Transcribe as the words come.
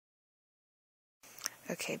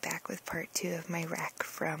Okay, back with part 2 of my wreck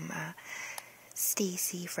from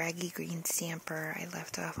Stacy, Fraggy Green Stamper. I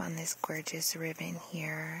left off on this gorgeous ribbon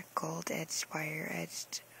here, gold-edged,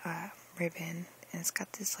 wire-edged ribbon. And it's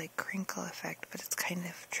got this like crinkle effect, but it's kind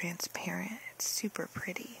of transparent. It's super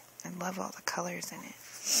pretty. I love all the colors in it.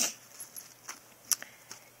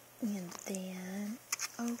 And then,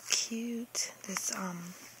 oh cute, this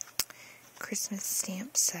Christmas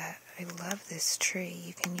stamp set. I love this tree.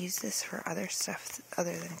 You can use this for other stuff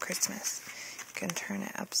other than Christmas. You can turn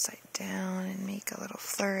it upside down and make a little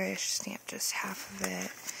flourish, stamp just half of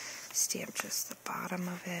it, stamp just the bottom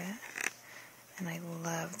of it. And I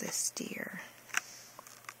love this deer.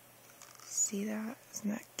 See that? Isn't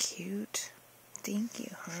that cute? Thank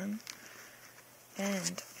you, hon.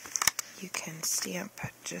 And you can stamp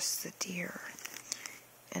just the deer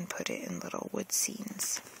and put it in little wood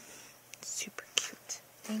scenes. Super cute.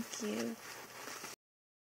 Thank you.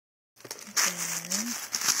 Then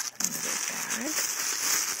another bag.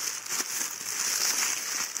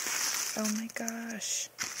 Oh my gosh.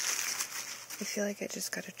 I feel like I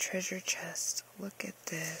just got a treasure chest. Look at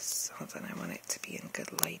this. Hold on, I want it to be in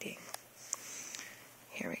good lighting.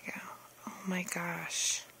 Here we go. Oh my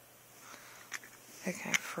gosh.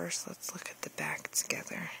 Okay, first let's look at the back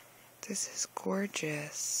together. This is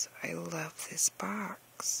gorgeous. I love this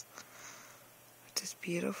box. This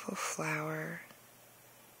beautiful flower,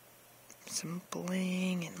 some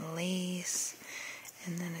bling and lace,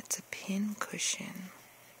 and then it's a pin cushion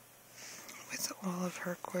with all of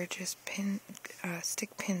her gorgeous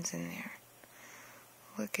stick pins in there.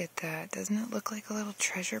 Look at that. Doesn't it look like a little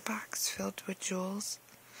treasure box filled with jewels?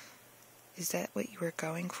 Is that what you were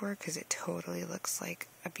going for? Because it totally looks like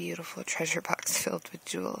a beautiful treasure box filled with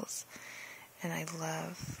jewels. And I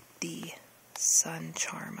love the sun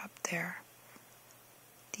charm up there.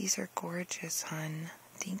 These are gorgeous, hun.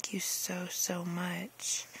 Thank you so, so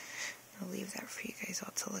much. I'll leave that for you guys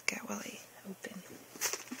all to look at while I open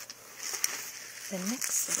the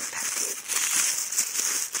next little package.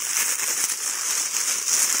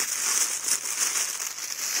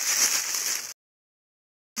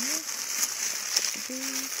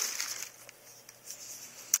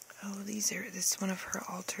 Oh, this is one of her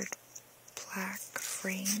altered plaque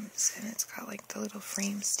frames, and it's got like the little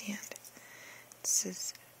frame stand. It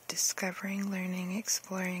says, discovering, learning,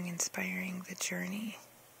 exploring, inspiring the journey.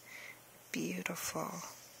 Beautiful.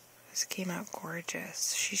 This came out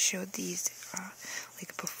gorgeous. She showed these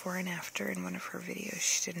like before and after in one of her videos.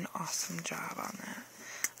 She did an awesome job on that.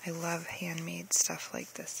 I love handmade stuff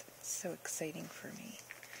like this. It's so exciting for me.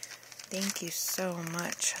 Thank you so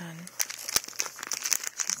much, hun.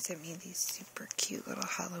 She sent me these super cute little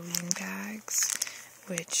Halloween bags,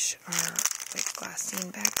 which are like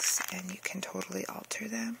glassine bags, and you can totally alter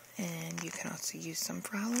them, and you can also use them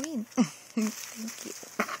for Halloween. Thank you.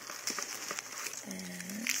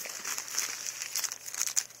 And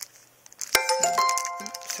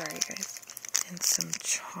sorry guys. And some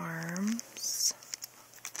charms.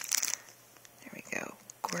 There we go.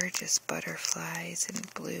 Gorgeous butterflies in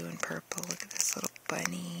blue and purple. Look at this little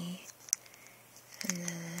bunny. And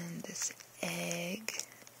then this egg.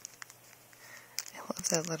 I love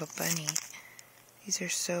that little bunny. These are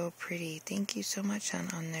so pretty. Thank you so much,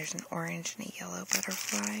 hon. There's an orange and a yellow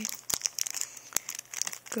butterfly.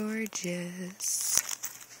 Gorgeous.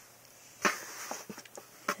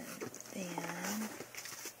 And then,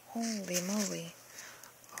 holy moly,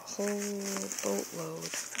 a whole boatload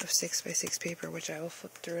of 6x6 paper, which I will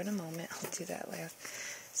flip through in a moment. I'll do that last.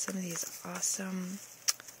 Some of these awesome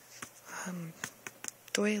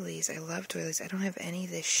doilies. I love doilies. I don't have any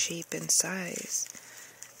this shape and size.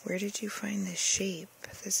 Where did you find this shape?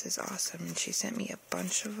 This is awesome. And she sent me a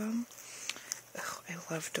bunch of them. Oh, I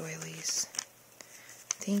love doilies.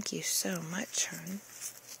 Thank you so much, hon.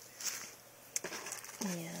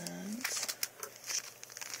 And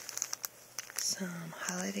some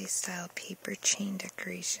holiday style paper chain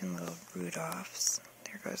decoration, little Rudolphs.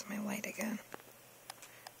 There goes my light again.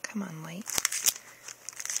 Come on, light.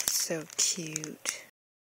 So cute.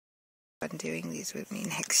 I'm doing these with me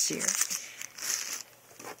next year.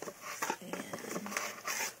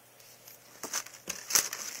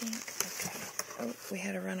 Oh, we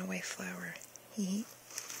had a runaway flower.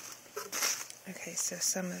 Okay, so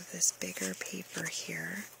some of this bigger paper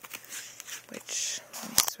here, which,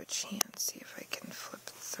 let me switch hands, see if I can flip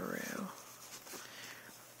through.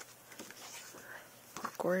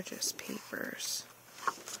 Gorgeous papers.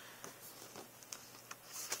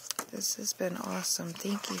 This has been awesome.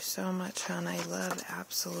 Thank you so much, hon. I love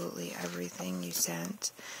absolutely everything you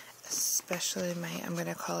sent. Especially I'm going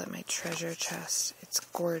to call it my treasure chest. It's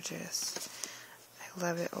gorgeous. I I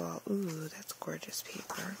love it all. Ooh, that's gorgeous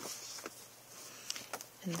paper.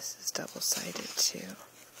 And this is double-sided too.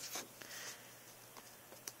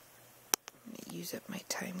 I'm going to use up my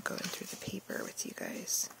time going through the paper with you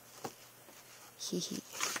guys. Hee hee.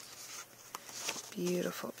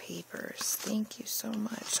 Beautiful papers. Thank you so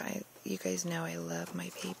much. You guys know I love my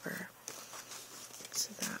paper.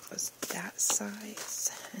 So that was that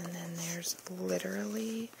size. And then there's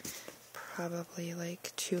literally probably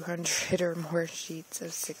like 200 or more sheets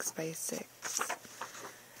of 6x6.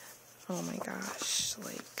 Oh my gosh,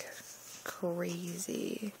 like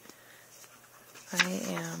crazy. I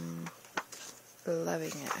am loving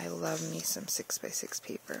it. I love me some 6x6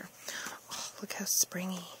 paper. Oh, look how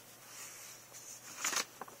springy.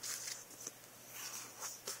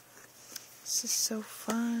 This is so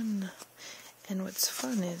fun. And what's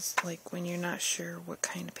fun is, like, when you're not sure what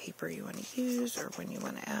kind of paper you want to use or when you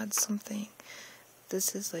want to add something,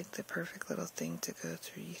 this is like the perfect little thing to go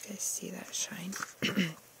through. You guys see that shine?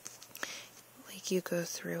 Like, you go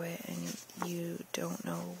through it and you don't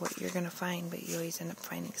know what you're going to find, but you always end up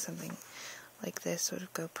finding something like this.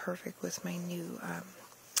 Would go perfect with my new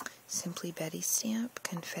Simply Betty stamp,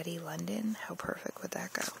 Confetti London. How perfect would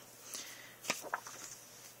that go?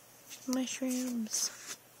 Mushrooms.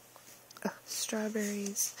 Oh,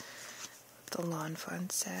 strawberries. The Lawn Fun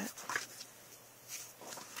set.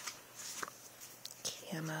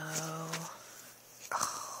 Camo.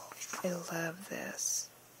 Oh, I love this.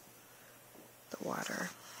 The water.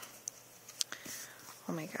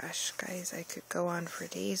 Oh my gosh, guys, I could go on for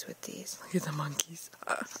days with these. Look at the monkeys.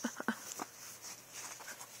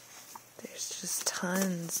 There's just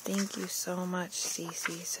tons. Thank you so much,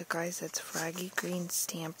 Stacy. So guys, that's Froggy Green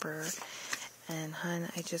Stamper. And hun,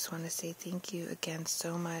 I just want to say thank you again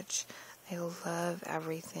so much. I love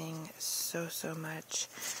everything so much.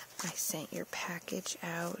 I sent your package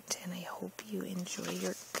out and I hope you enjoy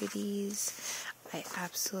your goodies. I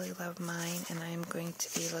absolutely love mine and I'm going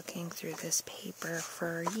to be looking through this paper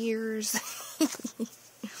for years.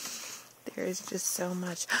 There is just so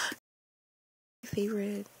much. My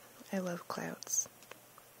favorite, I love clouds.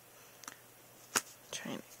 I'm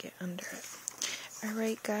trying to get under it.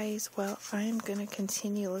 Alright guys, well, I'm going to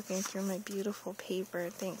continue looking through my beautiful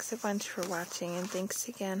paper. Thanks a bunch for watching, and thanks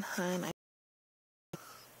again, hun.